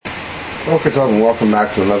Okay, Tov, and welcome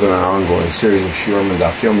back to another ongoing series of Shiurim and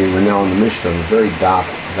Daf Yomi. We're now in the Mishnah, the very top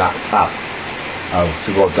of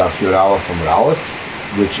Tuvot Daf Yud Aleph from Aleph,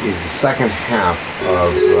 which is the second half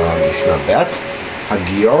of Mishnah Bet.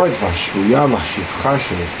 Hagioret v'hashvuya v'hashivcha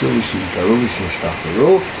sheniftu sheyikaru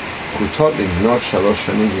v'shenishtacheru chutot libnot shalosh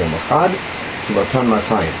shanim v'yom echad tuvatan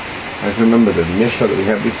matayim. And remember that the Mishnah that we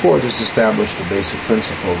had before just established the basic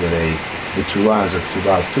principle that a Betula has a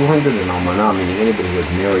Ketubah of 200, and Almanah, meaning anybody who was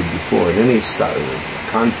married before in any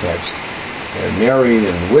context, married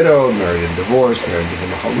and widowed, married and divorced, married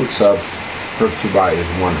and Chalutza, her Ketubah is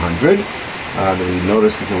 100. We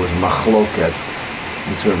noticed that there was machloket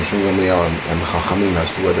between Mishum Gamliel and Chachamim as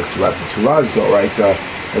to whether Ketubah is Doraita.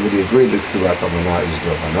 Everybody agreed that Ketubah Almanah is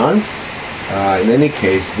Dorabanan. In any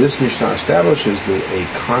case, this Mishnah establishes that a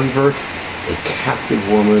convert, a captive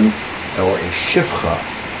woman, or a shifcha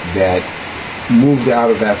that moved out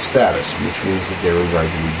of that status, which means that they were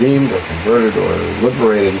either redeemed or converted or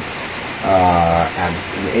liberated at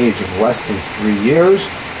an age of less than 3 years.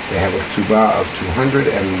 They have a Ketubah of 200,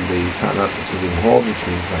 and the Tanat Betulin hold, which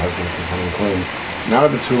means the husband can come and claim not a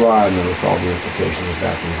Betula, and then with all the implications of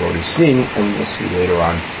that we've already seen, and we'll see later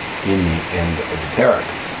on in the end of the parak.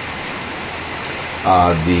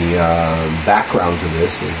 The background to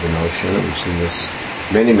this is the notion, and we've seen this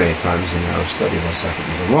many times in our study of Masechet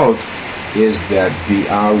Yevamot, is that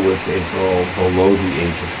Bi'ah with a girl below the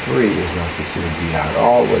age of 3 is not considered Bi'ah at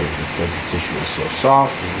all, whether because the tissue is so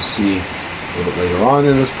soft, as we'll see a little bit later on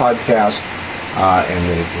in this podcast, and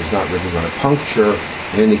that it is not really going to puncture.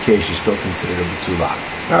 In any case, she's still considered a Betula.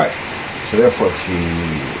 Alright, so therefore if she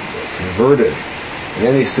converted,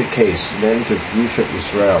 in any case, then to Yushat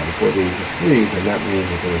Yisrael before the age of 3, then that means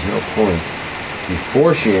that there was no point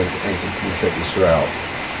before she entered Yushat Yisrael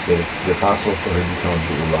that it's possible for her to become a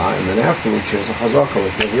Betula, and then afterwards she has a Chazakah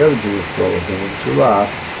like every other Jewish girl with a Betula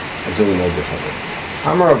until we know differently.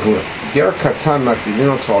 Amar Avuna, Ger Katan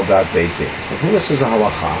Makdivino Tal Dat Beitin. So this is a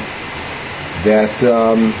halacha that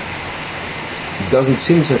doesn't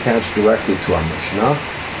seem to attach directly to our Mishnah.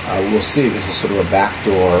 We'll see, this is sort of a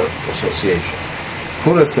backdoor association.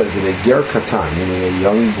 Puna says that a Ger Katan, meaning a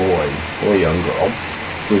young boy or a young girl,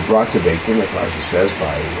 who is brought to Beit Din, like Rashi says,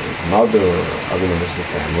 by his mother or other members of the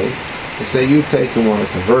family, they say, you take and want to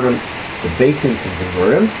convert him. The Beit Din can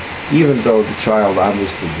convert him, even though the child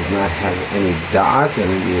obviously does not have any da'at and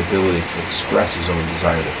any ability to express his own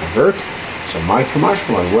desire to convert. So, my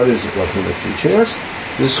Kamashmalan, what is Rachuna teaching us?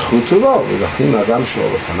 This chutulo, with Achim Adam Shlo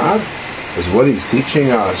Lefanad, is what he's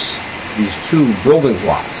teaching us, these two building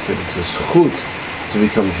blocks, that it's a chut to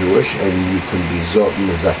become Jewish, and you can be zot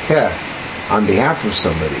mezakeh on behalf of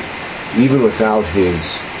somebody, even without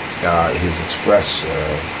his express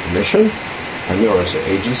permission, or his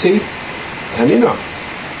agency. Tanina,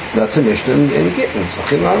 that's a Mishnah in Gittin.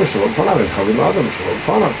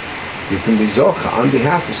 You can be zocha on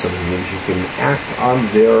behalf of somebody, means you can act on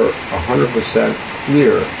their 100%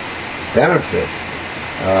 clear benefit,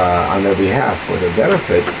 on their behalf for their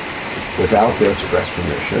benefit, without their express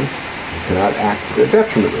permission. You cannot act to their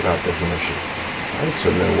detriment without their permission. Right?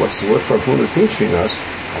 So then what's the word for Avuna teaching us?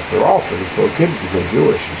 After all, for this little kid to become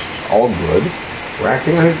Jewish, it's all good. We're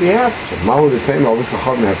acting on his behalf. So Mahu the Tema, we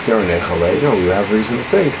have reason to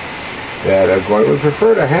think that a Goy would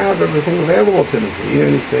prefer to have everything available to him, to eat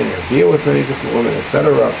anything, or deal with many different women,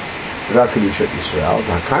 etc., without Kedushat Yisrael.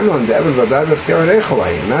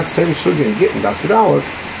 In that same sugi in Gittin, Daf Yud Aleph,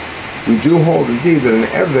 we do hold indeed that an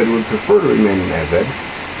Eved would prefer to remain an Eved,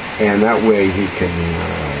 and that way he can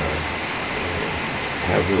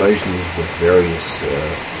have relations with various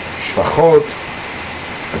shvachot,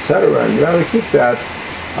 etc., and rather keep that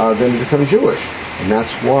than to become Jewish. And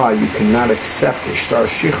that's why you cannot accept a shtar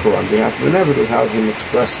shichur on behalf of an Eved without him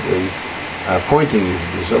expressly appointing you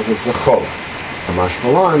to do so. It's a chol. Hamash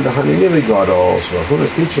Malan, the Hanimili Gadol. So Avuna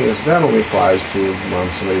is teaching us that only applies to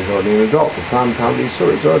somebody who's already an adult. The Tam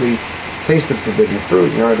Yisur has already tasted forbidden fruit,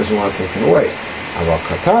 and Yara doesn't want to take it away. About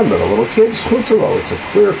Katan, but a little kid, schutalo. It's a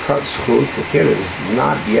clear-cut schut. The kid has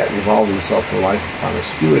not yet involved himself in a life of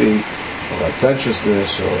promiscuity, or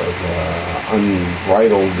licentiousness, or of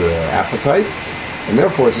unbridled appetite, and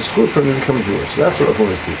therefore it's a schut for him to become Jewish. So that's what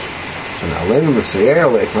Avuna is teaching. So now, Lenu Messiah,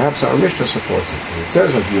 perhaps our Mishnah supports it. It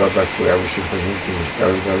says, like, we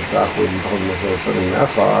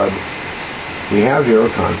have here a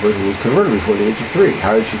convert who was converted before the age of 3.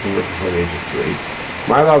 How did she convert before the age of 3?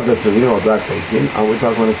 My love that Pelino Adat Beitin, we're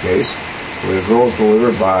talking about a case where the girl is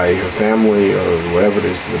delivered by her family or whatever it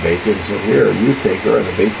is to the Beitin and said, here, you take her, and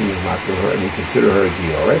the Beitin is not to her, and you consider her a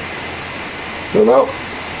Gioret. So no,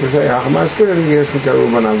 we say, you know what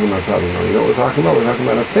we're talking about? We're talking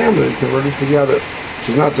about a family that converted together.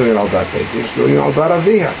 She's not doing it al dat beitin, she's doing it al dat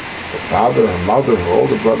avia. Her father, her mother, her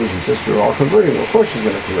older brothers and sister are all converting. Well, of course she's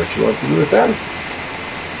going to convert. She wants to be with them.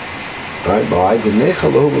 Right?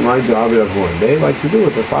 They like to do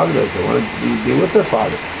what their father does. They want to be with their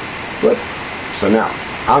father. Good. So now,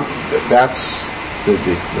 that's the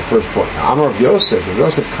first point. Now, Amar of Yosef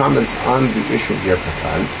comments on the issue of Ger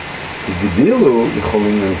Katan.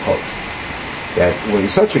 That when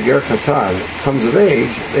such a Ger Katan comes of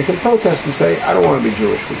age, they can protest and say, I don't want to be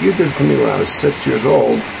Jewish. What you did for me when I was 6 years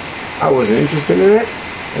old, I wasn't interested in it,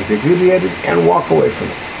 and repudiate it, and walk away from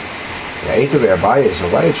it. So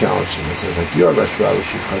Abaye challenged him and says, like, you're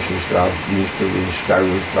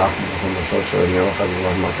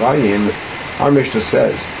our Mishnah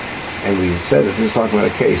says, and we said that this is talking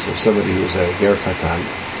about a case of somebody who's a Ger Katan,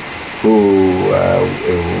 who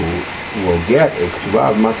will get a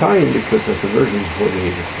Ketubah of Matayim because their conversion is before the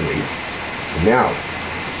age of 3. Now,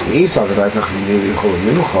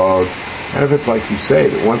 and if it's like you say,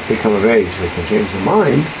 that once they come of age, they can change their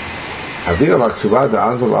mind, what are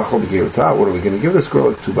we going to give this girl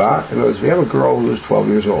a Ketubah? In other words, we have a girl who is 12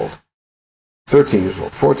 years old, 13 years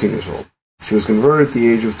old, 14 years old. She was converted at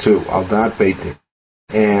the age of 2, al dat beitin.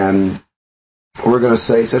 And we're going to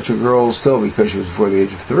say such a girl still, because she was before the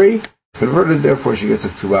age of 3, converted, therefore she gets a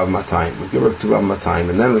Ketubah of Matayim. We give her a Ketubah of Matayim,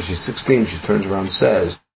 and then when she's 16, she turns around and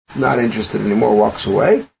says, not interested anymore, walks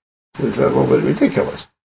away. Is that a little bit ridiculous?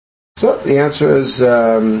 So the answer is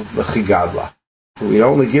l'chigadla. We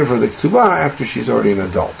only give her the Ketubah after she's already an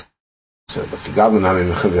adult. So l'chigadla not in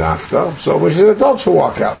l'chigadafka. So when she's an adult, she'll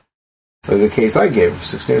walk out. Like the case I gave,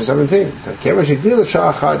 16 or 17.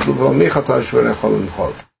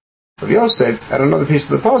 Rav Yosef had another piece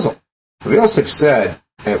of the puzzle. Rav Yosef said,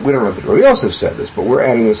 and we don't know that Rav Yosef said this, but we're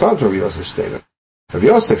adding this on to Rav Yosef's statement. Rav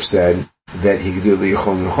Yosef said that he could do the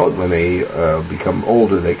Yichol Nechod when they become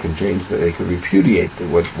older, they can change, they can repudiate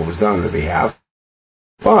what was done on their behalf.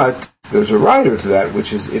 But there's a rider to that,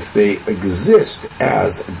 which is if they exist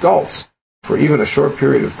as adults for even a short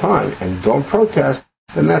period of time and don't protest,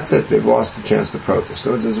 then that's it. They've lost the chance to protest.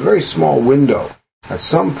 So there's a very small window. At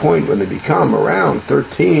some point when they become around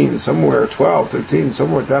 13, somewhere 12, 13,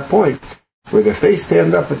 somewhere at that point, where if they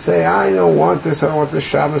stand up and say, I don't want this, I don't want this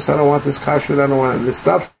Shabbos, I don't want this kashrut, I don't want this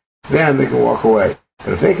stuff, then they can walk away.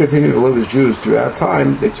 But if they continue to live as Jews through that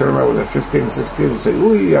time, they turn around when they're 15 and 16 and say,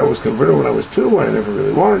 ooh, I was converted when I was 2 and I never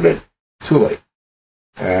really wanted it. Too late.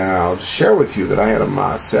 I'll just share with you that I had a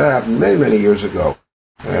maaseh happened many, many years ago,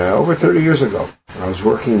 over 30 years ago. I was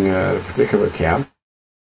working at a particular camp,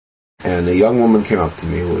 and a young woman came up to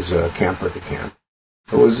me who was a camper at the camp.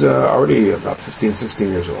 Who was already about 15, 16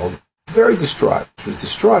 years old, very distraught. She was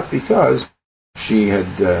distraught because she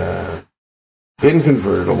had been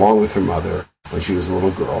converted along with her mother when she was a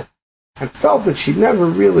little girl, and felt that she never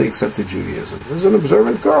really accepted Judaism. She was an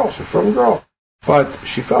observant girl, she's a frum girl, but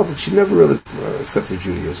she felt that she never really accepted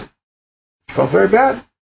Judaism. She felt very bad.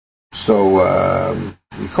 So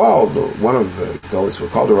we called one of the Gedolis, we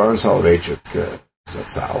called Aaron Soloveitchik,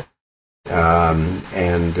 Zatzal,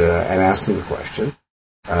 and asked him the question.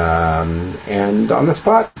 And on the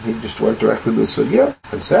spot, he just went directly to the sugya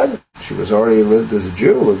and said she was already lived as a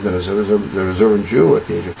Jew, lived as a observant Jew at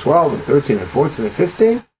the age of 12 and 13 and 14 and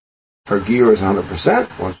 15. Her gear is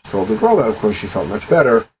 100%. Once she told the girl that, of course, she felt much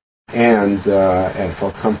better and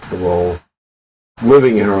felt comfortable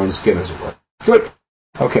living in her own skin, as it were. Good.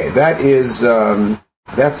 Okay, that is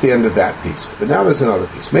that's the end of that piece. But now there's another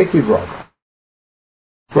piece. Make the Rava.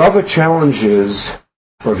 Rava challenges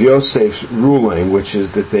Rav Yosef's ruling, which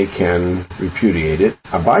is that they can repudiate it.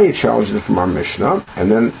 Abaye challenged it from our Mishnah,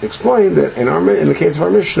 and then explained that in the case of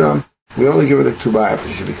our Mishnah, we only give her the Ketubah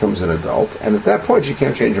after she becomes an adult, and at that point she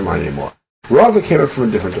can't change her mind anymore. Rava came up from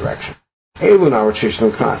a different direction.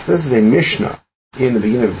 This is a Mishnah in the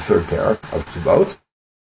beginning of the third parak of Ketubot.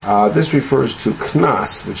 This refers to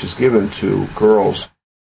Knas, which is given to girls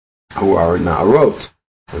who are Na'arot,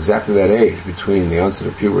 exactly that age, between the onset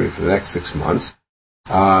of puberty for the next 6 months,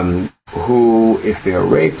 who, if they are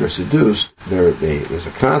raped or seduced, there's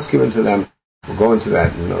a Knas given to them. We'll go into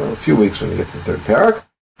that in a few weeks when we get to the third parak.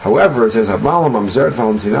 However, it says, so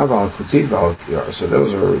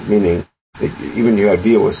those are meaning that even you had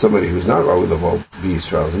deal with somebody who's not Raul Lavo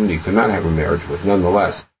B'Yisrael, somebody you could not have a marriage with,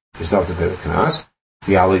 nonetheless, you still have to pay the Knas.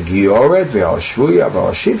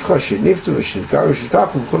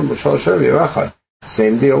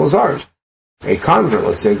 Same deal as ours. A convert,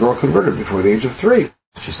 let's say a girl converted before the age of 3.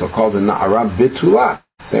 She's still called a Na'ara Bitulah.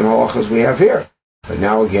 Same halach as we have here. But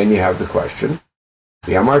now again you have the question.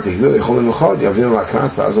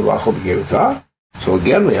 So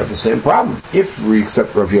again, we have the same problem. If we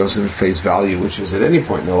accept Rav Yosef at face value, which is at any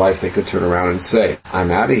point in their life they could turn around and say,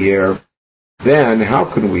 I'm out of here, then how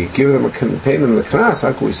can we pay them the knas?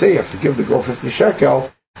 How can we say you have to give the girl 50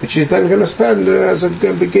 shekel, which she's then going to spend as a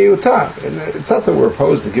begayutah? And it's not that we're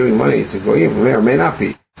opposed to giving money to goyim. May or may not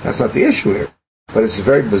be. That's not the issue here. But it's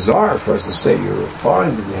very bizarre for us to say you're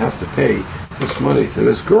fined and you have to pay this money to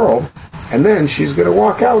this girl, and then she's going to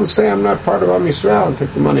walk out and say, I'm not part of Am Yisrael, and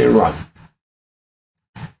take the money and run.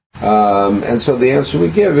 And so the answer we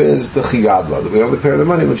give is the chigadla, that we only pay her the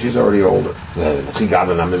money when she's already older.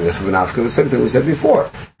 The same thing we said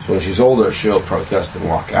before. So when she's older, she'll protest and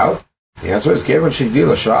walk out. The answer is,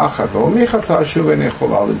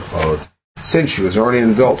 since she was already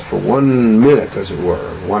an adult for 1 minute, as it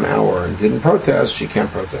were, 1 hour, and didn't protest, she can't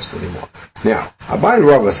protest anymore. Now, Abai and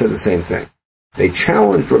Rava said the same thing. They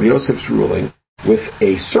challenged Rav Yosef's ruling with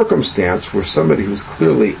a circumstance where somebody who's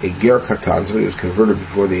clearly a ger katan, somebody who was converted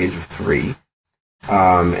before the age of 3,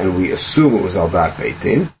 and we assume it was al dat beit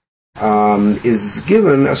din, is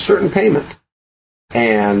given a certain payment.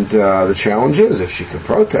 And the challenge is, if she can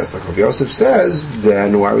protest, like Rav Yosef says,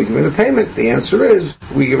 then why are we giving the payment? The answer is,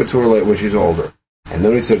 we give it to her later when she's older. And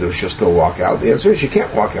then we said, she'll still walk out. The answer is, she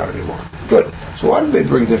can't walk out anymore. Good. So why did they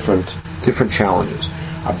bring different challenges?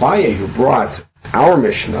 Abaye, who brought our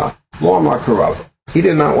Mishnah, Lo Amar Karava, he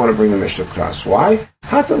did not want to bring the Mishnah of Knas. Why?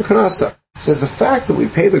 Hatam Knasa. Says the fact that we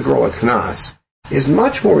pay the girl a Knas is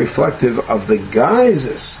much more reflective of the guy's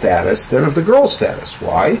status than of the girl's status.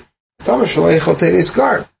 Why? We don't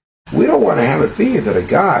want to have it be that a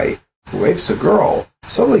guy who rapes a girl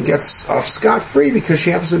suddenly gets off scot-free because she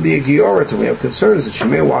happens to be a Giorit and we have concerns that she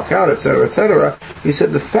may walk out, etc., etc. He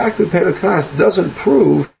said the fact that we pay the Knas doesn't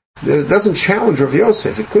challenge Rav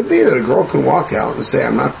Yosef. It could be that a girl can walk out and say,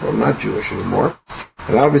 I'm not Jewish anymore,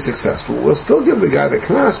 and that'll be successful. We'll still give the guy the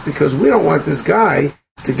Knas because we don't want this guy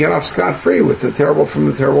to get off scot-free with the terrible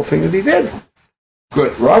thing that he did.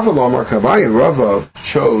 Good. Rava Lomar Kabai, and Rava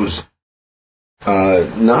chose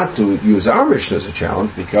not to use our Mishnah as a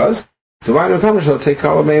challenge because after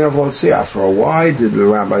all, why did the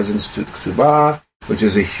rabbis institute Ketubah, which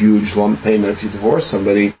is a huge lump payment if you divorce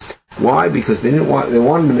somebody? Why? Because they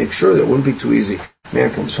wanted to make sure that it wouldn't be too easy. Man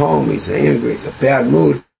comes home, he's angry, he's in a bad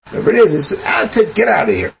mood, whatever it is, he says, that's it, get out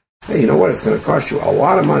of here. Hey, you know what? It's going to cost you a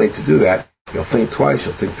lot of money to do that. You'll think twice,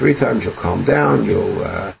 you'll think 3 times, you'll calm down,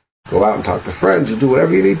 you'll go out and talk to friends, you'll do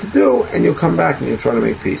whatever you need to do, and you'll come back and you'll try to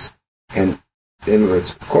make peace. And in other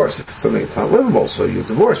words, of course, if it's something that's not livable, so you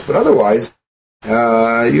divorce, but otherwise,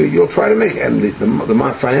 you'll try to make it. And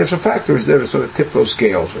the financial factor is there to sort of tip those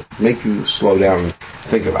scales, or make you slow down and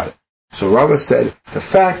think about it. So Rava said, the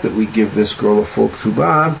fact that we give this girl a full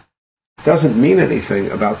ketubah doesn't mean anything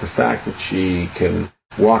about the fact that she can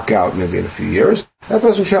walk out maybe in a few years. That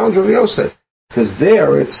doesn't challenge Rav Yosef, because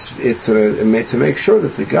there it's to make sure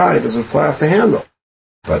that the guy doesn't fly off the handle.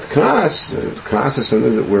 But Knas is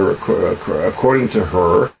something that we're, according to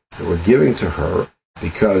her, that we're giving to her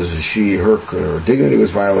because her dignity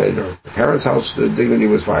was violated, her parents' house dignity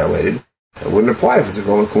was violated. It wouldn't apply if it's a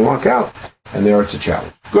girl that can walk out. And there it's a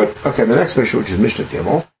challenge. Good. Okay, the next Mishnah, which is Mishnah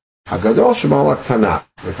Gimel, Hagadol Shebal HaKtana,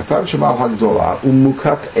 V'Katan Shebal HaGdola,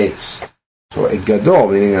 Umukat Eitz. So a Gadol,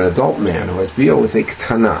 meaning an adult man, who has Bia with a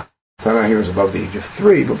Ktana. Ktana here is above the age of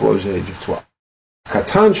 3, but below the age of 12.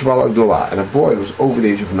 Katan Shebal HaGdola, and a boy who's over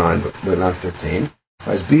the age of 9, but not 13,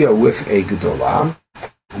 has Bia with a Gedola,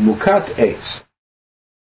 Umukat Eitz.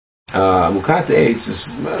 Mukat Eitz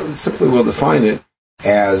is, simply we'll define it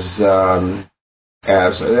as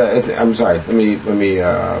I'm sorry, let me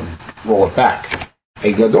roll it back.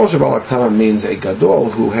 A Gadol Shebal HaKtana means a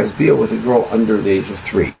Gadol who has Bia with a girl under the age of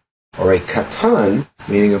 3. Or a Katan,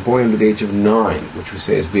 meaning a boy under the age of 9, which we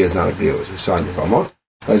say is Bia is not a Bia, as we saw in Yevamot,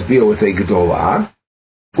 has Bia with a Gedola.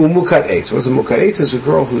 Umukat Eitz. What's a Mukat Eitz? Is a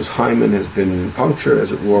girl whose hymen has been punctured,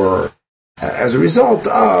 as it were, as a result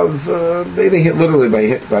of being hit literally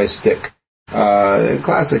by a stick.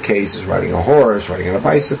 Classic case is riding a horse, riding on a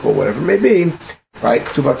bicycle, whatever it may be. Right?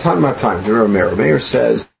 Ktubatan Matayim. The Meir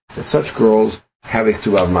says that such girls have a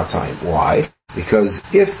Ktubah Matayim. Why? Because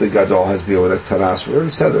if the Gadol has Bia with a Ktanas, we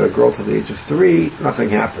already said that a girl to the age of 3, nothing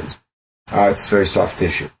happens. It's very soft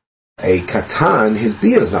tissue. A Katan, his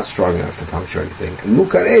Bia is not strong enough to puncture anything. And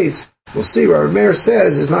Mukat Eitz, we'll see, Rabbi Meir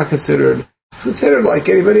says, is not considered. It's considered like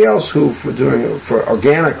anybody else who, for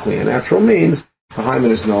organically and natural means, the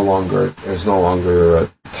hymen is no longer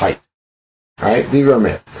tight. All right, Divrei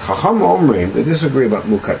Meir. Chacham Omrim, they disagree about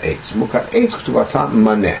Mukat Eitz. Mukat Eitz K'tuvatat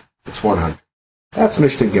Maneh. It's 100. That's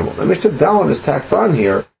Mishnah Gimel. The Mishnah Dalet is tacked on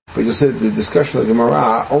here, but you'll see the discussion of the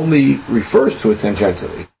Gemara only refers to it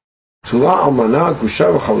tangentially. Betula almana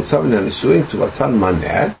gusha v'chalutza min hanisuin tulatan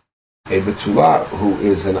maneh. A betula who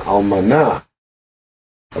is an almana,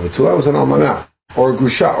 a betula was an almana, or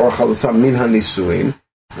gusha or chalutza min hanisuin,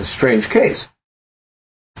 a strange case.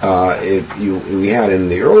 We had in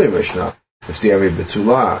the earlier Mishnah, if you have a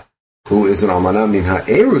betula who is an almana min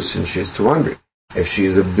ha'erus and she is 200. If she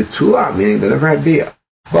is a betula, meaning they never had bia,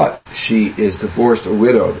 but she is divorced or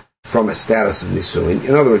widowed from a status of nisuin,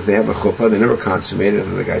 in other words, they have a chuppah, they never consummated,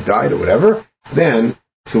 and the guy died or whatever, then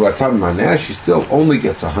tulatan maneh, she still only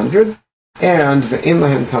gets 100, and ve'in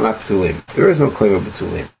lahem tanat betulim. There is no claim of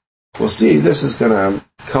betulim. We'll see, this is going to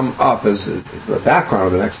come up as the background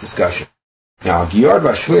of the next discussion. Now, Giyard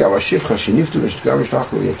v'ashvuya v'ashivcha sheniftu v'shtkar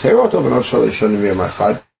v'shtachu v'yavterot v'not shalish shonim v'yam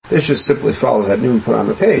echad. This just simply follows, that didn't even put on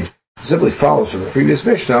the page. It simply follows from the previous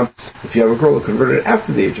Mishnah. If you have a girl who converted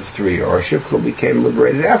after the age of 3, or a shivcha who became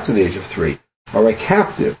liberated after the age of 3, or a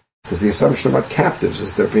captive, because the assumption about captives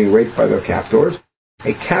is they're being raped by their captors,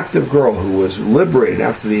 a captive girl who was liberated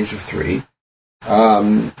after the age of 3,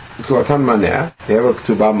 Kulatan maneh, they have a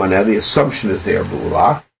ketubah maneh, the assumption is they are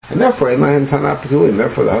bu'ulah, and therefore,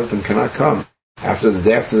 therefore the husband cannot come after the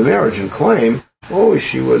day after the marriage and claim, oh,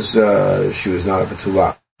 she was not a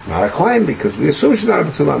betulah. Not a claim, because we assume she's not a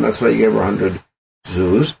betulah, and that's why you gave her 100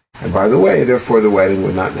 zuz. And by the way, therefore the wedding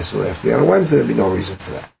would not necessarily have to be on a Wednesday. There'd be no reason for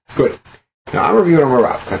that. Good. Now, I'm reviewing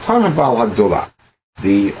Rav. Katan habal hagdolah.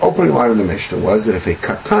 The opening line of the Mishnah was that if a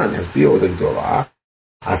katan has bia with a gdolah,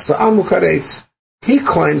 asa'a mukaretz. He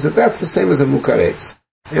claims that that's the same as a mukaretz.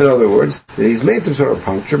 In other words, that he's made some sort of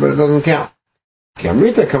puncture, but it doesn't count.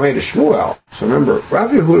 Amrita kamei to Shmuel. So remember, Rav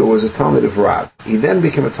Yehuda was a Talmud of Rav. He then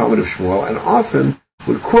became a Talmud of Shmuel, and often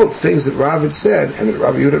would quote things that Rav had said, and that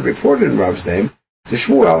Rav Yehuda had reported in Rav's name, to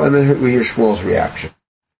Shmuel, and then we hear Shmuel's reaction.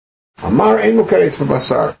 Amar ein mukaretz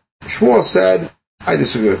b'basar. Shmuel said, I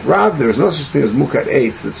disagree with Rav, there is no such thing as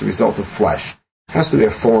mukaretz that's a result of flesh. It has to be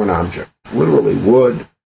a foreign object. Literally wood,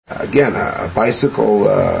 again, a bicycle,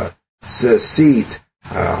 seat,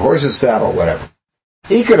 horse's saddle, whatever.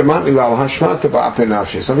 Some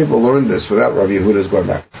people learned this without Rav Yehuda's going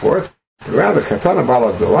back and forth. But rather, Katana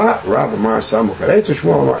Bala Gdolah, Rav Amar Sam Mukaretz,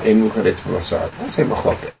 Shmuel Amar Ein Mukaretz B'Basar. I say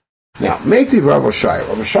Machloket. Now, Meitiv Rav Oshaya.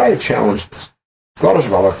 Rav Oshaya challenged this. Kodesh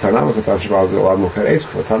Bala Ktanam, Katan Shabal Gdolah Mukaretz,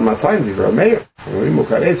 Katan Matayim, Divrei Meir.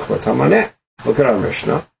 Mukaretz, Katan Maneh. Look at our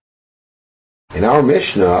Mishnah. In our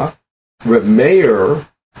Mishnah, Rav Meir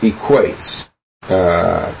equates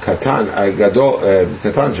Katan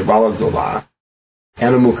Shabal Gdolah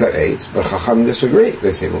and a mukaretz, but Chacham disagree.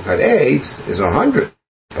 They say mukaretz is 100,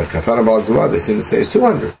 but Katana Bal Gdolah they seem to say is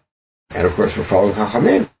 200. And of course we're following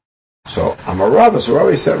Chachamim. So Amar Rava, so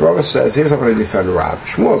Rava says, here's how I'm going to defend Rav.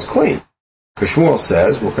 Shmuel's clean. Because Shmuel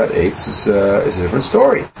says mukaretz is a different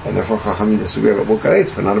story. And therefore Chachamim disagree about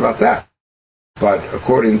mukaretz, but not about that. But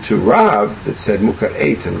according to Rav, that said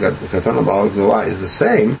mukaretz and Katana Bal Gdolah is the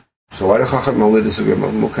same, so why do Chachamim only disagree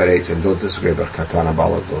about mukaretz and don't disagree about Katana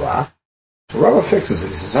Bal Gdolah? So Rava fixes it.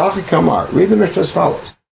 He says, Hachi Kamar. Read the Mishnah as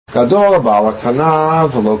follows. Gadol abala k'tana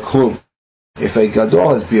v'lo klum. If a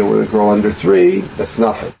gadol has bia with a girl under 3, that's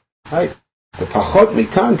nothing. Right? The pachot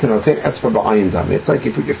mikan kenoten etzba b'ayim dami. It's like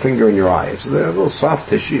you put your finger in your eye. It's a little soft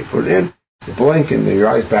tissue. You put it in, you blink, and your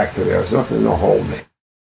eye's back to there. There's nothing, no hole made.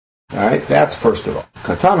 Alright? That's first of all.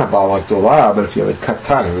 Katan abala gdolah, but if you have a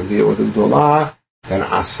katan who bia with a gdolah, then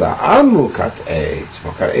asa'am mukat eitz.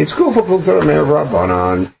 Mukat eitz kufa pluktar me'er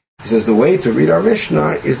v'rabanan. He says the way to read our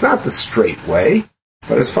Mishnah is not the straight way,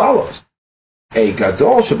 but as follows. A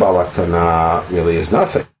gadol shabal haktana really is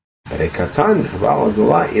nothing, but a katan shabal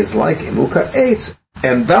gdolah is like a mukat eitz.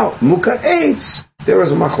 And about mukat eitz, there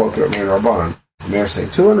is a machlok Rav Meir Rabbanan. Meir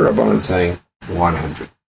saying 200, Rabbanan saying 100.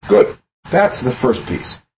 Good. That's the first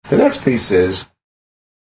piece. The next piece is,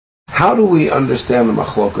 how do we understand the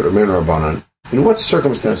machlok Rav Meir Rabbanan? In what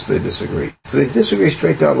circumstances they disagree? So they disagree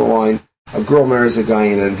straight down the line. A girl marries a guy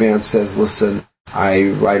in advance, says, listen,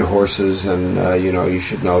 I ride horses and, you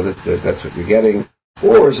should know that that's what you're getting.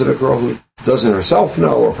 Or is it a girl who doesn't herself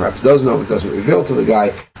know, or perhaps does know, but doesn't reveal to the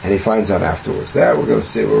guy, and he finds out afterwards? That we're going to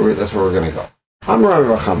see, that's where we're going to go. The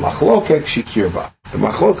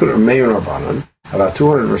machloket of Meir Rabbanan, about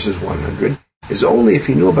 200 versus 100, is only if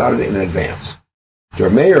he knew about it in advance.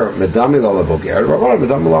 Meir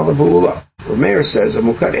says a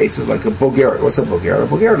mukat eitz is like a bogeret. What's a bogeret? A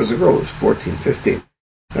bogeret is a girl who's 14, 15.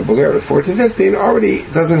 And a bogeret of 14, 15 already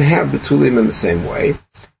doesn't have betulim in the same way.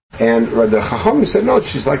 And the Chacham said, no,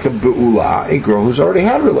 she's like a be'ula, a girl who's already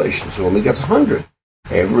had relations, who only gets 100.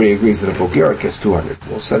 Everybody agrees that a bogeret gets 200.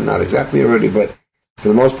 Well, said not exactly already, but for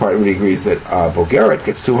the most part, everybody agrees that a bogeret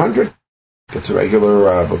gets 200. Gets a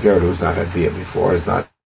regular bogeret who's not had bia before,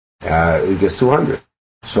 who gets 200.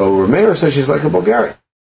 So Rameir says she's like a Bulgarian.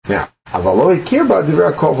 Now, Avaloi Kirba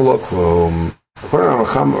Divra Kovalo Klum. According to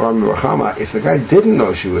Rambam, if the guy didn't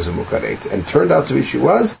know she was a Mukaretz and turned out to be she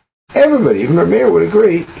was, everybody, even Rameir, would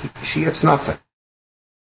agree she gets nothing.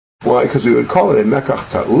 Why? Because we would call it a Mekach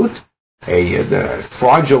Ta'ut, a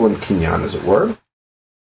fraudulent kinyan, as it were,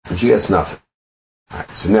 and she gets nothing. Alright,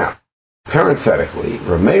 so now, parenthetically,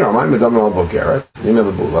 Rameir, Amay Medam al Bulgaret,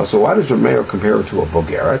 so why does Rameir compare her to a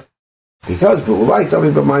Bulgaret? Because Be'ulah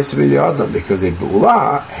Itavi B'maisa B'di Adam, because a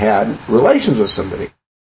Be'ulah had relations with somebody.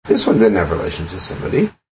 This one didn't have relations with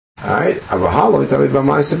somebody. Alright? Avahalo Itavi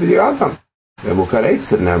B'maisa B'di Adam. The Mukaretz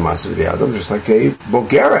didn't have Maisa B'di Adam, just like a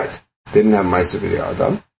Bulgaret didn't have Maisa B'di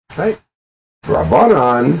Adam. Right?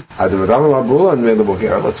 Rabbanan, Adam al Be'ulah and made the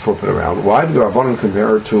Bulgaret. Let's flip it around. Why did Rabbanan compare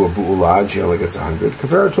her to a Be'ulah, she only gets 100?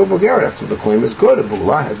 Compare her to a Bulgaret after the claim is good. A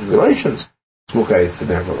Be'ulah has relations. Mukaretz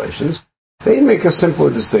didn't have relations. They make a simpler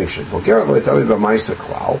distinction. Bulgaret lo'itavi b'maisa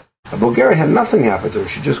klal. A Bulgaret had nothing happen to her.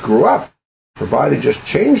 She just grew up. Her body just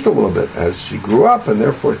changed a little bit as she grew up, and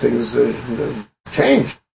therefore things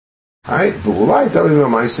changed. All right, Be'ulah lo'itavi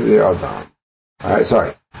b'maisa b'adam. All right,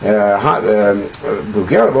 sorry.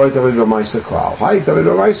 Bulgaret lo'itavi b'maisa klal. Ha'itavi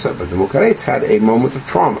b'maisa. But the Mukaretz had a moment of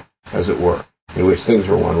trauma, as it were, in which things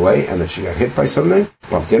were one way, and then she got hit by something,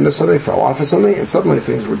 bumped into something, fell off of something, and suddenly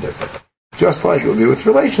things were different. Just like it would be with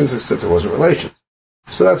relations, except there wasn't relations.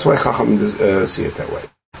 So that's why Chacham see it that way.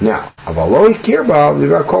 Now, Avaloi Kirba,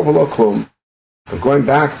 Livakov Klum. Going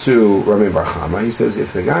back to Rami Bar Chama, he says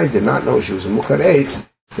if the guy did not know she was a Mukaretz,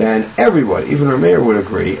 then everybody, even Rameir, would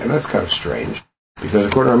agree, and that's kind of strange, because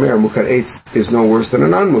according to Rameir, Mukaretz is no worse than a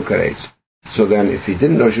non-Mukaretz. So then, if he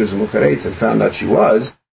didn't know she was a Mukaretz and found out she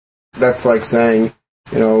was, that's like saying,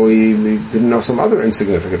 he didn't know some other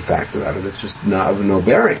insignificant fact about her that's just of no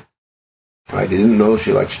bearing. Right? He didn't know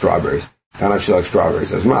she liked strawberries. Found out she liked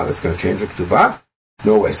strawberries as well. That's going to change the ketubah?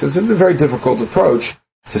 No way. So it's a very difficult approach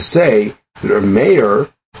to say that a mayor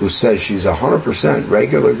who says she's 100%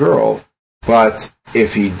 regular girl, but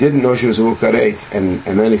if he didn't know she was a mukaretz and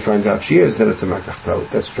then he finds out she is, then it's a mekach ta'ut.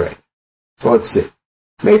 That's strange. So let's see.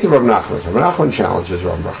 Meitiv Rav Nachman. Rav Nachman challenges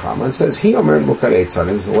Rav Bar Chama and says he omer mukaretz on.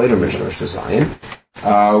 This is a later Mishnah Zion.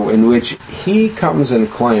 In which he comes and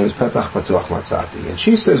claims Petach Patuach Matzati, and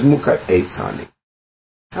she says Mukat Eitzani.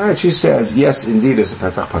 And she says, yes, indeed, it's a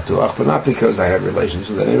Petach Patuach, but not because I had relations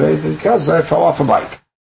with anybody, but because I fell off a bike.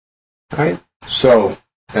 Right? So,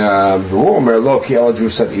 Drew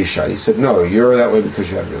said Isha. He said, no, you're that way because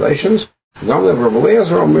you had relations.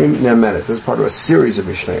 This is part of a series of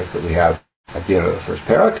Mishnayot that we have at the end of the first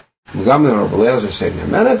parak. Rabbi saying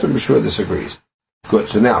Nemenet, and Beshua disagrees. Good.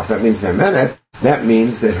 So now, if that means Nemenet, that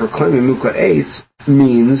means that her claim in Mukat Eitz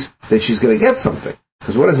means that she's going to get something.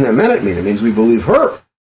 Because what does Nemenet mean? It means we believe her,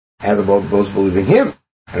 as opposed to believing him.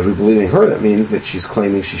 And if we believe in her, that means that she's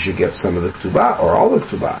claiming she should get some of the Ketubah, or all the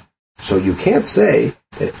Ketubah. So you can't say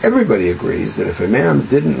that everybody agrees that if a man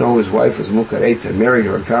didn't know his wife was Mukat Eitz and married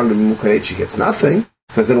her and found her in Mukat Eitz, she gets nothing,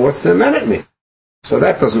 because then what's Nemenet mean? So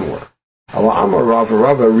that doesn't work. Allah Amar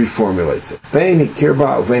Rava reformulates it. Vein he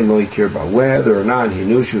kirba, vein lo he kirba. Whether or not he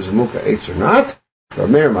knew she was a Mukat Eitz or not,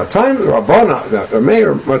 Rameir Matayim, Rabbana,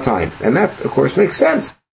 Rameir Matayim. And that, of course, makes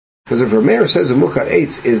sense. Because if Rameir says a Mukat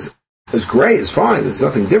Eitz is great, is fine, there's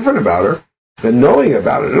nothing different about her, then knowing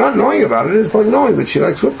about it, and not knowing about it is like knowing that she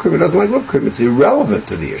likes whipped cream and doesn't like whipped cream. It's irrelevant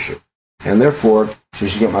to the issue. And therefore, she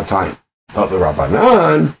should get Matayim. But the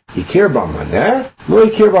Rabbanan, he kirba maneh, lo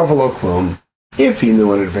he kirba v'lo klum. If he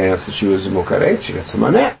knew in advance that she was a Mukat Eitz, she gets a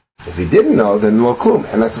maneh. If he didn't know, then lo klum.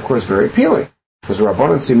 And that's, of course, very appealing. Because the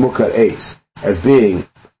Rabbanan see Mukat Eitz as being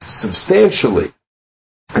substantially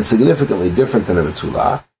and significantly different than a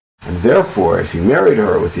Betulah, and therefore, if he married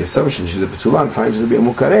her with the assumption she's a Betulah and finds her to be a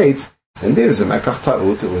Mukat Eitz, then there is a Mekach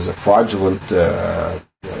Ta'ut. It was a fraudulent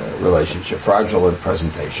relationship, fraudulent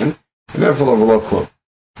presentation, and therefore lo klum.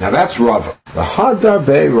 Now that's Rava. The Hadar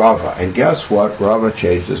Bei Rava. And guess what? Rava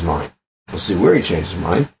changed his mind. We'll see where he changed his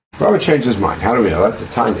mind. Rava changed his mind. How do we know that? The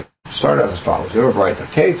Tanya. Start out as follows. You ever write the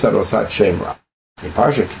Ketzad Osat Shemra. In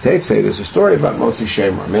Parsha Kiteitzei, there's a story about Motzi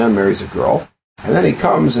Shemra. A man marries a girl, and then he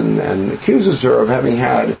comes and accuses her of having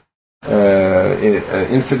had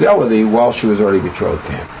infidelity while she was already betrothed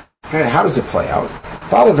to him. Okay, how does it play out?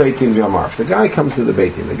 Bala Beitin V'Amar. If the guy comes to the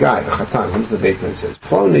Beitin, the Chatan comes to the Beitin and says,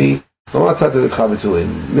 Ploni,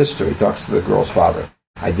 Mister, he talks to the girl's father.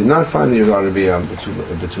 I did not find your daughter to be a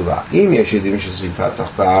Betulah.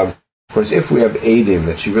 Of course, if we have Eidim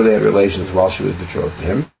that she really had relations while she was betrothed to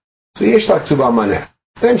him, so Yesh Lak Tuba Maneh.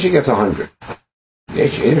 Then she gets 100. What are you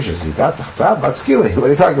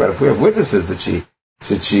talking about? If we have witnesses that she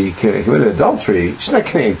committed adultery, she's not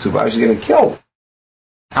getting Tuba, she's getting killed.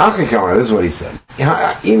 This is what he said.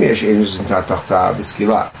 Correct.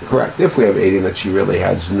 If we have Eidim that she really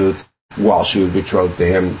had Znut while she was betrothed to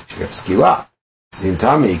him, she gets Skila.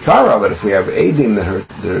 Zintami Ikara, but if we have Eidim that her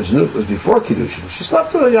Znut was before Kiddushin, she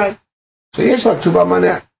slept with a guy. So Yesh Lak Tuba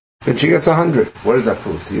Maneh. Then she gets 100. What does that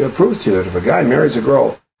prove to you? It proves to you that if a guy marries a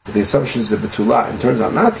girl with the assumptions of Betula and turns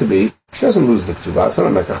out not to be, she doesn't lose the Ketubah. It's not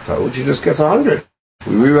a Mekach Ta'ud. She just gets 100.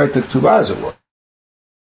 We rewrite the Ketubah as it were.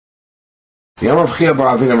 Now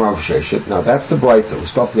that's the Braita. We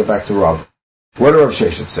still have to get back to Rav. What did Rav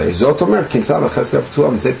Sheshet say?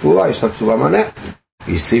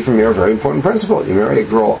 You see from here a very important principle. You marry a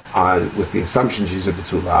girl with the assumption she's a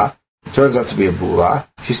Betula. It turns out to be a Bula.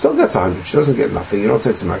 She still gets 100. She doesn't get nothing. You don't say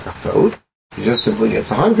it's a Mekach Ta'ud. She just simply gets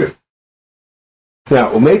 100. Now,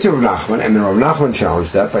 Umeita Rav Nachman, and then Rav Nachman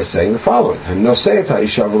challenged that by saying the following: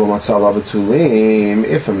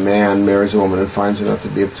 if a man marries a woman and finds her not to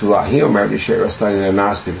be a Betula,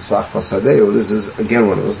 this is again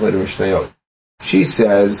one of those later Mishnayot. She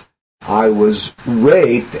says, I was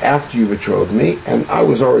raped after you betrothed me, and I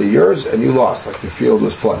was already yours, and you lost, like your field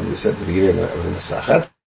was flooded. We said at the beginning of the Masachet.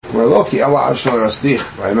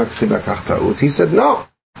 He said, no.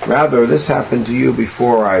 Rather, this happened to you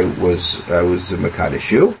before I was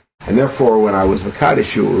Makadishu, and therefore when I was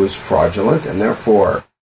Makadishu it was fraudulent, and therefore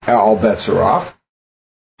all bets are off.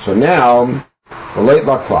 So now, late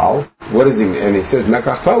laklal, what is he? And he says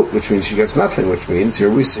Mekach Ta'ud, which means she gets nothing, which means here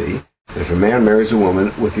we see that if a man marries a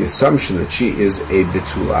woman with the assumption that she is a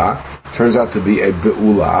Betula, turns out to be a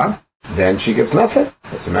Be'ula, then she gets nothing.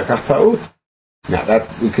 That's a Mekach Ta'ud. Now that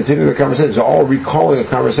we continue the conversation, it's all recalling a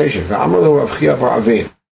conversation. Rav Chia bar Avin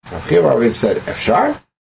said, Efshar?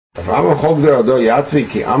 All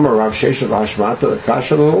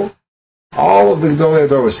of the Gdolei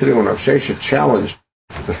Hador was sitting when Rav Sheshet challenged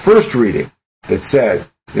the first reading that said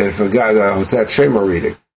that if a guy, what's that Shema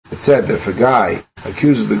reading? It said that if a guy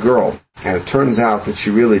accuses the girl and it turns out that she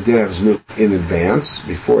really did have Znut in advance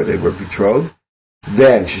before they were betrothed,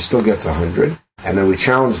 then she still gets 100. And then we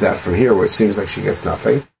challenge that from here where it seems like she gets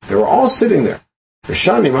nothing. They were all sitting there. You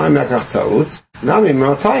know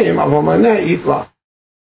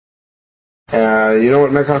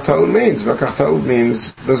what Mekach Ta'ud means? Mekach Ta'ud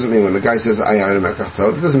doesn't mean when the guy says, I had a Mekach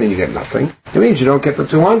Ta'ud, it doesn't mean you get nothing. It means you don't get the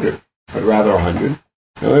 200, but rather 100.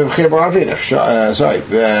 And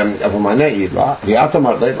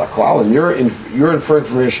you're inferring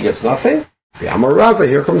from here she gets nothing.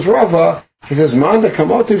 Here comes Rava. He says, Manda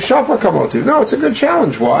kamotiv, shapar kamotiv. No, it's a good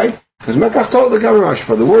challenge. Why? Because Mekach Ta'ud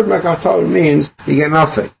l'gamashpa. The word Mekach Ta'ud means you get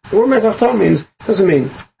nothing. The word Mekach Ta'ud doesn't mean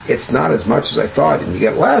it's not as much as I thought and you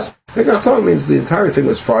get less. Mekach Ta'ud means the entire thing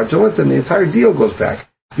was fraudulent and the entire deal goes back.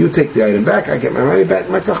 You take the item back, I get my money back,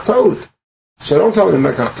 Mekach Ta'ud. So don't tell me the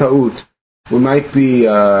Mekach Ta'ud might be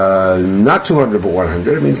not 200 but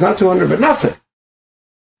 100. It means not 200 but nothing.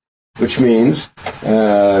 Which means,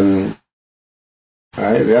 so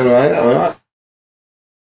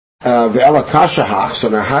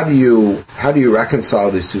now how do you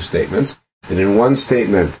reconcile these two statements? And in one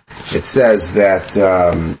statement it says that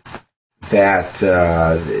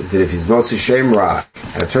if he's Motzi Shemra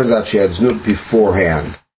and it turns out she had Znut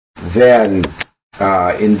beforehand, then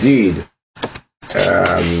indeed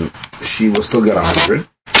she will still get 100.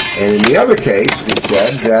 And in the other case we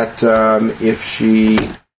said that if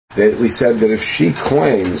she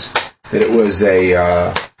claims that it was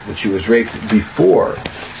that she was raped before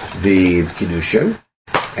the Kiddushin,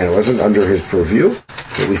 and it wasn't under his purview,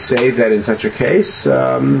 that we say that in such a case,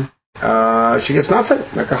 she gets nothing.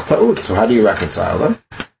 Mekach Ta'ud. So how do you reconcile them?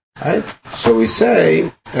 Right? So we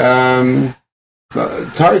say, Taritz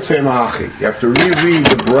Ve'emahachi. You have to reread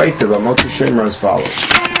the Braita of Motzi Shemra as follows.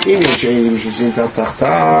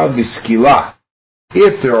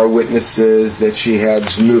 If there are witnesses that she had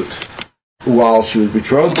Znut while she was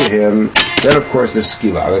betrothed to him, then of course there's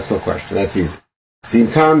skila. That's no question. That's easy.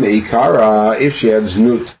 Sintam Ikara, if she had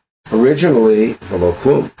Znut originally, below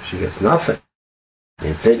klum, she gets nothing. So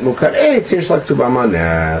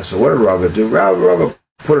what did Rava do? Rava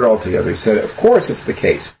put it all together. He said, of course it's the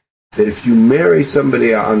case that if you marry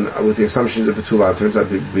somebody with the assumptions of Betula, it turns out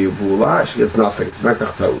to be a Bula, she gets nothing. It's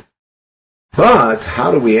Mekach Ta'ud. But how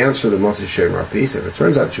do we answer the Motzi Shemra piece? If it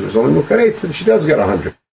turns out she was only Mukaretz, then she does get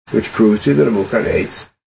 100. Which proves to you that a Mukaretz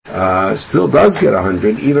still does get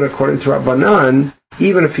 100, even according to Rabbanan,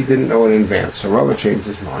 even if he didn't know in advance. So Rava changed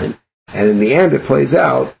his mind, and in the end it plays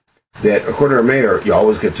out that according to Meir, you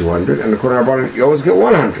always get 200, and according to Rabbanan, you always get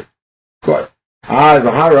 100. Good.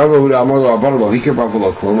 Rava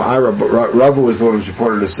was the one who was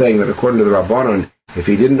reported as saying that according to the Rabbanan, if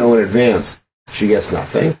he didn't know in advance, she gets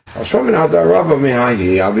nothing.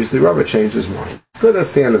 Obviously Rava changed his mind. Good,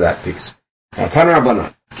 that's the end of that piece. Now, Tana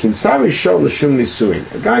Rabbanan. Kinsari Shol L'Shum Nisuin.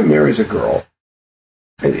 A guy marries a girl.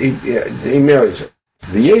 He marries her.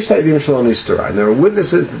 And there are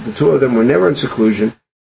witnesses that the two of them were never in seclusion.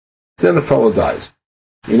 Then the fellow dies.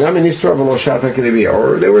 Or they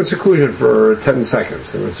were in seclusion for 10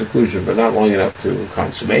 seconds. They were in seclusion, but not long enough to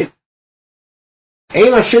consummate.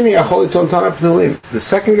 The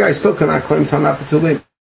second guy still cannot claim Tana P'tulim.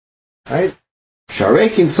 Right?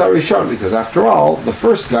 Because after all, the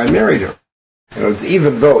first guy married her.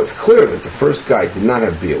 Even though it's clear that the first guy did not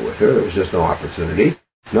have beer with her, there was just no opportunity.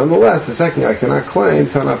 Nonetheless, the second guy cannot claim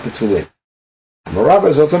Tana P'tulim. What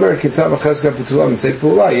does that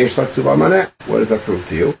prove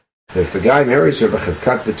to you? That if the guy marries her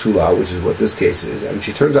b'chezkat betula, which is what this case is, and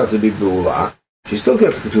she turns out to be beula, she still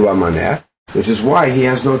gets ketuvah maneh, which is why he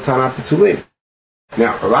has no Tana P'tulim.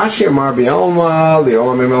 Now, Rashi Amar B'Alma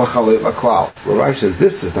Li'olam Melchalit Laklal. Rashi says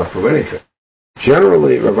this does not prove anything.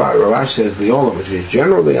 Generally, Rashi says Li'olam, which is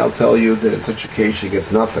generally, I'll tell you that in such a case she gets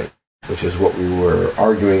nothing, which is what we were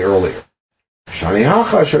arguing earlier. This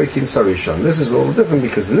is a little different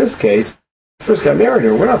because in this case, the first guy married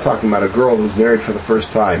her. We're not talking about a girl who's married for the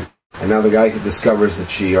first time, and now the guy discovers that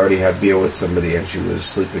she already had beer with somebody and she was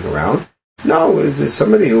sleeping around. No, it's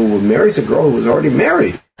somebody who marries a girl who was already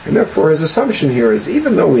married. And therefore his assumption here is,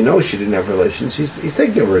 even though we know she didn't have relations, he's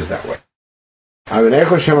thinking of her as that way.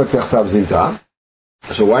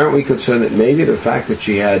 So why aren't we concerned that maybe the fact that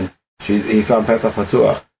he found Petach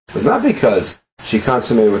Patuach was not because she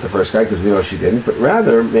consummated with the first guy, because we know she didn't, but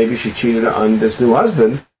rather maybe she cheated on this new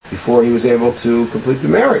husband before he was able to complete the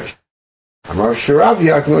marriage.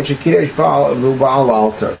 Shravya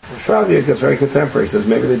gets very contemporary. He says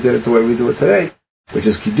maybe they did it the way we do it today, which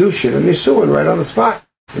is Kiddushin and Nisuin right on the spot,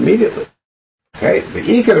 immediately. Okay?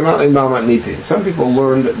 Some people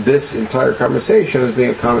learned this entire conversation as being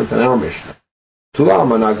a comment on our Mishnah. How could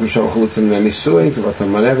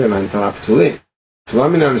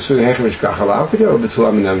you have a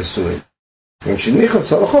betula min nisuin? When she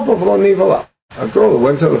nichas al chuppah v'lo nivala, a girl who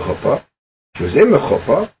went to the chuppah, she was in the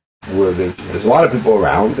chuppah, where there's a lot of people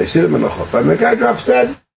around, they see them in the chuppah, and the guy drops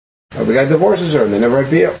dead. Or the guy divorces her, and they never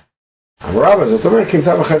had beer. Alright,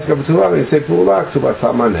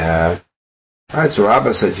 so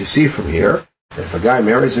Rabbah says, you see from here, if a guy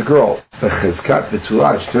marries a girl, the chizkat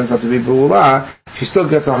betula, she turns out to be beula, she still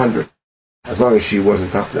gets 100. As long as she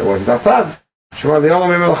wasn't taftab.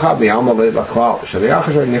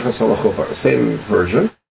 Same version.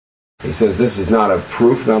 He says this is not a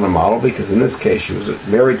proof, not a model, because in this case she was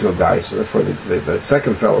married to a guy, so therefore the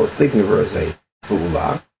second fellow was thinking of her as a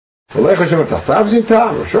bu'ula.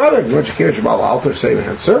 Same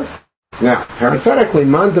answer. Now, parenthetically,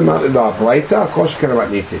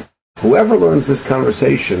 whoever learns this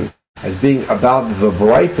conversation as being about the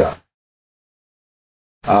Braita,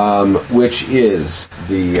 which is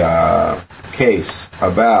the case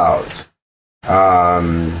about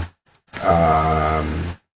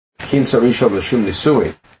Kinsa Rishon L'Shum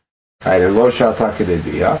Nisuin, right, and Lo Shata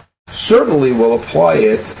Kedebiyah, certainly will apply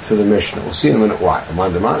it to the Mishnah. We'll see in a minute why.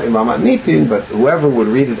 But whoever would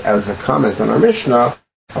read it as a comment on our Mishnah,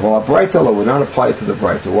 would not apply it to the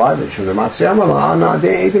Braita. Why?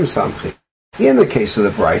 In the case of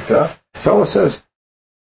the Braita, fellow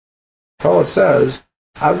says,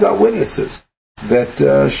 I've got witnesses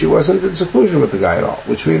that she wasn't in seclusion with the guy at all,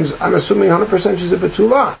 which means I'm assuming 100% she's a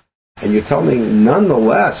betula. And you tell me,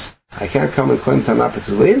 nonetheless, I can't come and claim Tana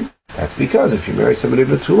P'tulim? That's because if you marry somebody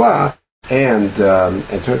betula, and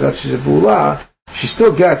turns out she's a bula, she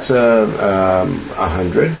still gets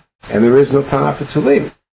 100, and there is no Tana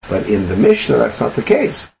P'tulim. But in the Mishnah, that's not the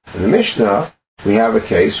case. In the Mishnah, we have a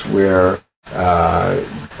case where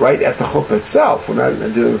right at the chuppah itself, we're not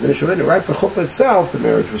doing the initial wedding, right at the chuppah itself, the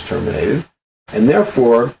marriage was terminated, and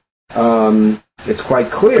therefore it's quite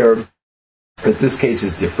clear that this case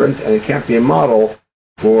is different, and it can't be a model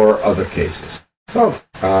for other cases. So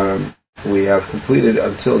we have completed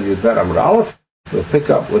until Yud-Bet Amud Aleph. We'll pick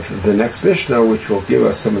up with the next Mishnah, which will give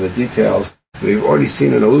us some of the details we've already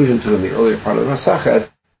seen an allusion to in the earlier part of the Masachet,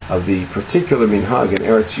 of the particular minhag in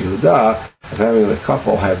Eretz Yehuda of having the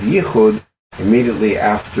couple have yichud immediately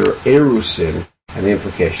after erusin and the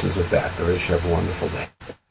implications of that. I wish you have a wonderful day.